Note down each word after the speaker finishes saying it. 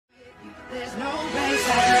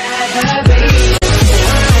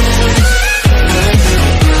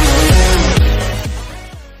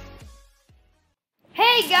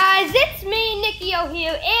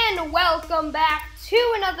welcome back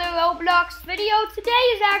to another Roblox video. Today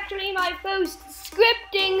is actually my first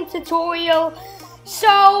scripting tutorial.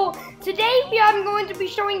 So today I'm going to be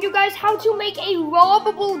showing you guys how to make a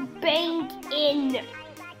robbable bank in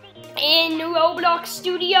Roblox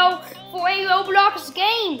Studio for a Roblox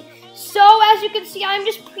game. So as you can see, I'm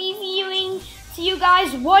just previewing to you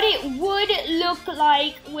guys what it would look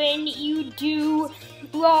like when you do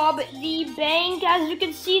rob the bank. As you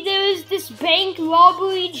can see, there is this bank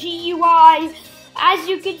robbery GUI. As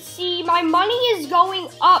you can see, my money is going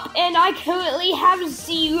up and I currently have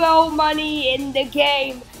 0 money in the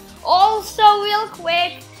game. Also, real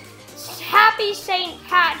quick, happy St.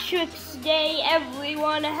 Patrick's Day,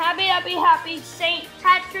 everyone. Happy St.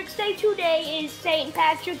 Patrick's Day. Today is St.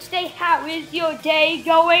 Patrick's Day. How is your day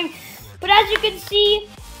going? But as you can see,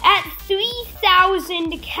 at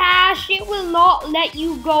 3,000 cash, it will not let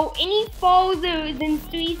you go any further than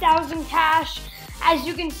 3,000 cash. As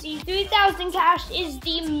you can see, 3,000 cash is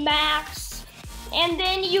the max. And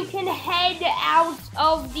then you can head out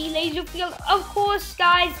of the laser field. Of course,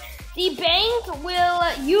 guys, the bank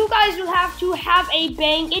you guys will have to have a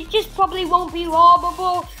bank. It just probably won't be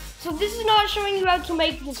robbable. So this is not showing you how to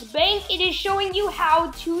make this bank. It is showing you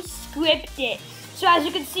how to script it. So as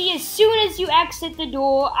you can see, as soon as you exit the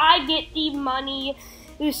door, I get the money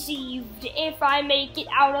received if I make it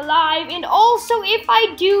out alive. And also, if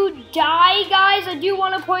I do die, guys, I do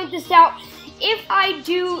want to point this out. If I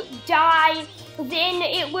do die, then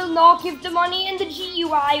it will not give the money and the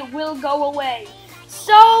GUI will go away.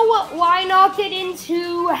 So why not get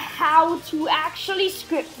into how to actually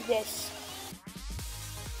script this?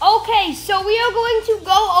 Okay, so we are going to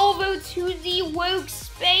go over to the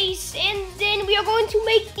workspace and then we are going to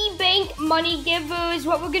make the bank money giver is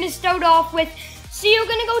what we're going to start off with. So you're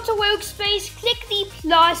going to go to workspace, click the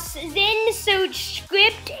plus, then search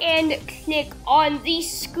script and click on the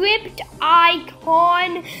script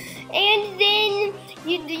icon. And then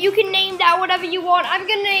you can name that whatever you want. I'm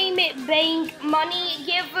going to name it bank money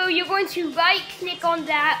giver. You're going to right click on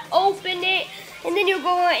that, open it. And then you're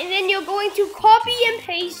going to copy and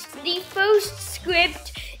paste the first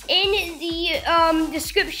script in the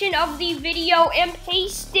description of the video and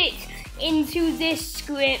paste it into this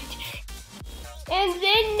script. And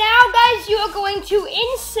then now, guys, you are going to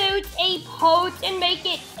insert a part and make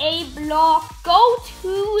it a block. Go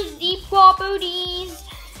to the properties,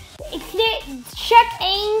 check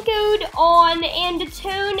anchored on, and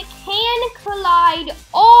turn can collide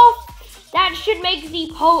off. That should make the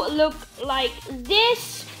part look like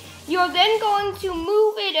this. You're then going to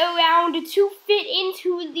move it around to fit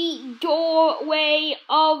into the doorway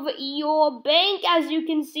of your bank. As you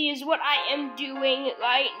can see is what I am doing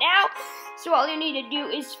right now. So all you need to do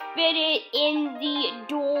is fit it in the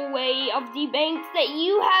doorway of the bank that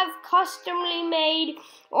you have customly made,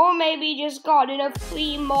 or maybe just gotten a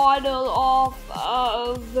free model off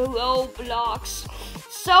of the Roblox.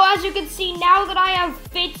 So as you can see, now that I have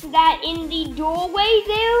fit that in the doorway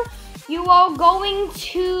there, you are going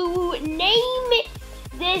to name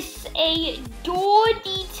this a door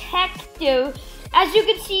detector. As you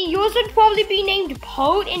can see, yours would probably be named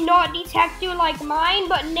Part and not Detector like mine,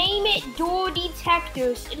 but name it Door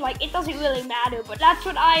Detectors. It doesn't really matter, but that's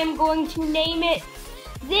what I am going to name it.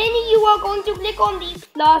 Then you are going to click on the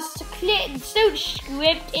plus, search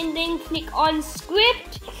script, and then click on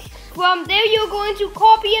script. From there, you're going to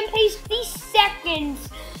copy and paste the second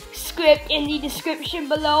script in the description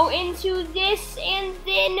below into this. And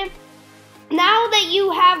then, now that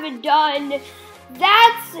you have done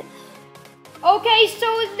that, okay, so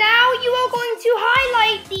now you are going to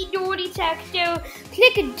highlight the door detector,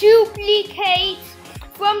 click duplicate.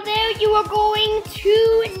 From there, you are going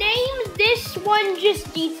to name this one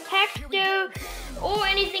just detector, or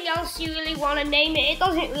anything else you really want to name it. It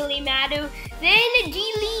doesn't really matter. Then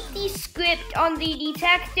delete the script on the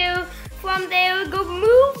detector. From there, go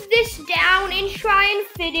move this down and try and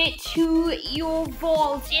fit it to your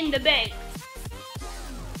vault in the bank.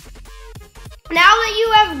 Now that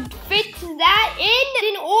you have fit that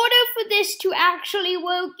in order for this to actually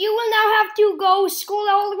work, you will now have to go scroll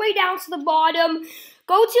all the way down to the bottom.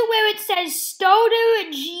 Go to where it says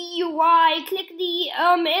Starter GUI, click the,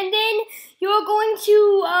 and then you're going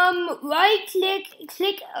to right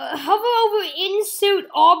click, hover over Insert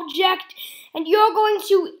Object, and you're going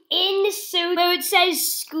to insert where it says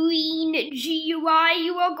Screen GUI.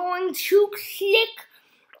 You are going to click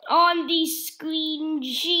on the Screen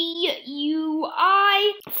GUI.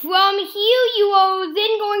 From here, you are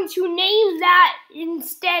then going to name that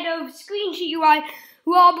instead of Screen GUI,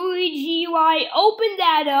 Robbery GUI. Open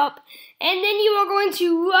that up, and then you are going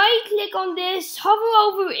to right click on this, hover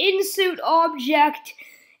over Insert Object,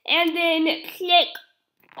 and then click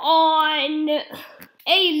on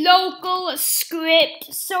a local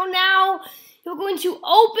script. So now you're going to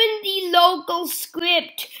open the local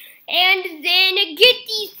script and then get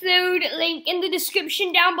the third link in the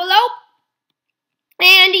description down below.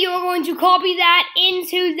 And you're going to copy that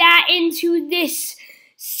into this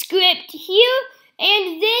script here.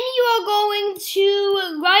 And then you are going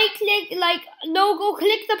to right click, go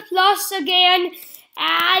click the plus again,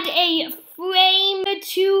 add a frame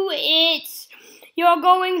to it. You're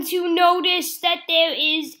going to notice that there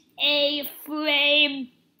is a frame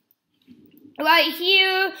right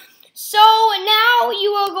here. So now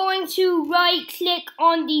you are going to right click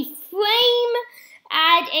on the frame,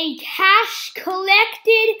 add a cash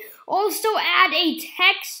collected, also add a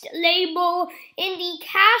text label. In the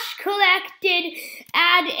cash collected,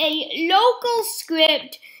 add a local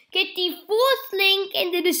script. Get the fourth link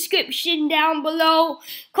in the description down below.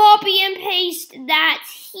 Copy and paste that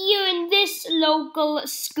here in this local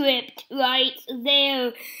script right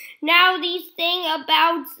there. Now the thing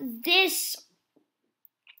about this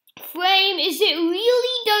frame is it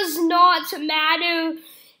really does not matter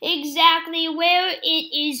exactly where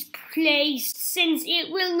it is placed, since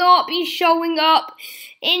it will not be showing up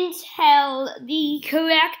until the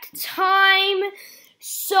correct time.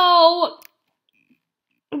 So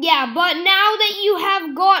yeah, but now that you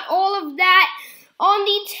have got all of that on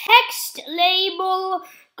the text label,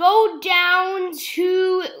 go down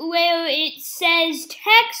to where it says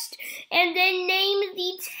text and then name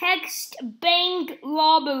the text bank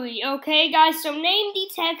robbery. Okay, guys, so name the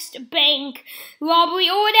text bank robbery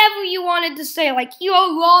or whatever you want it to say, like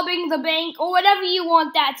you're robbing the bank or whatever you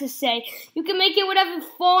want that to say. You can make it whatever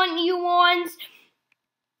font you want.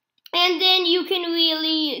 And then you can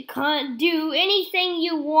really do anything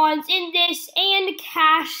you want in this and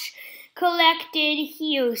cash collected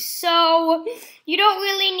here. So you don't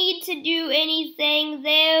really need to do anything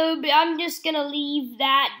there, but I'm just gonna leave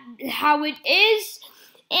that how it is.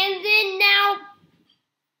 And then now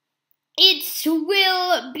it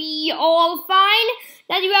will be all fine.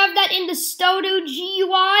 Now you have that in the starter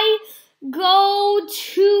GUI. Go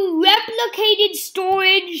to replicated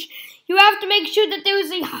storage. You have to make sure that there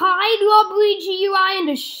is a hide robbery GUI and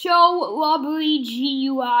a show robbery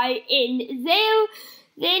GUI in there.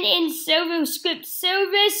 Then in server script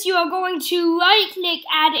service, you are going to right click,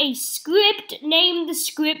 add a script, name the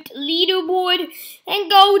script leaderboard,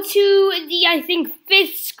 and go to the, I think,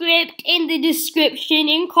 5th script in the description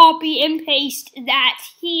and copy and paste that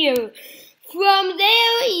here. From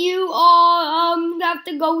there, you have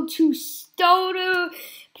to go to starter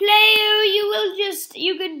player.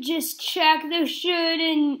 You could just check. There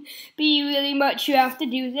shouldn't be really much you have to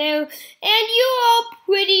do there, and you are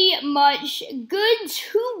pretty much good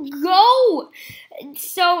to go.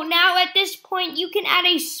 So now at this point you can add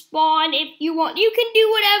a spawn if you want. You can do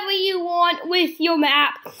whatever you want with your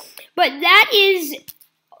map, but that is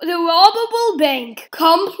the robbable bank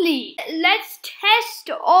complete. Let's test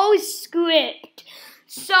our script.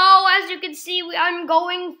 So, as you can see, I'm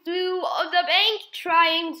going through the bank,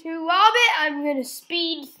 trying to rob it. I'm going to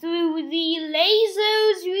speed through the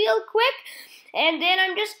lasers real quick. And then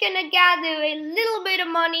I'm just going to gather a little bit of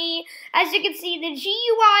money. As you can see, the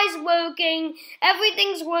GUI is working.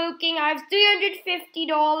 Everything's working. I have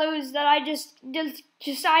 $350 that I just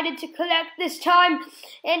decided to collect this time.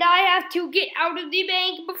 And I have to get out of the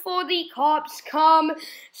bank before the cops come.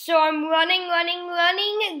 So I'm running,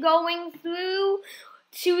 going through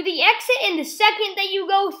to the exit, and the second that you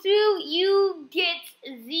go through, you get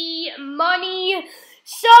the money.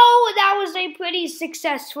 So that was a pretty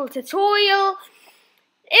successful tutorial.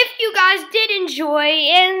 If you guys did enjoy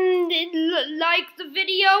and like the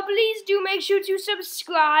video, please do make sure to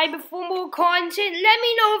subscribe for more content. Let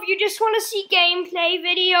me know if you just want to see gameplay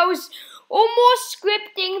videos or more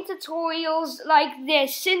scripting tutorials like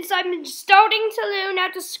this. Since I'm starting to learn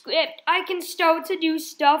how to script, I can start to do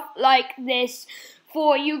stuff like this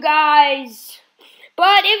for you guys.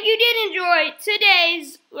 But if you did enjoy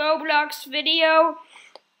today's Roblox video,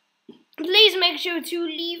 please make sure to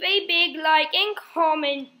leave a big like and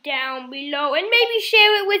comment down below, and maybe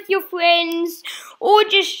share it with your friends or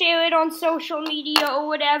just share it on social media or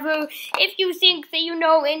whatever if you think that you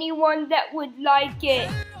know anyone that would like it.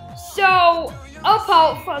 So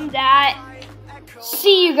apart from that,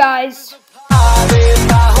 see you guys.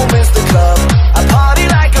 I party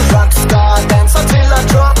like a rock star, dance until I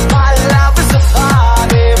drop. My life is a party.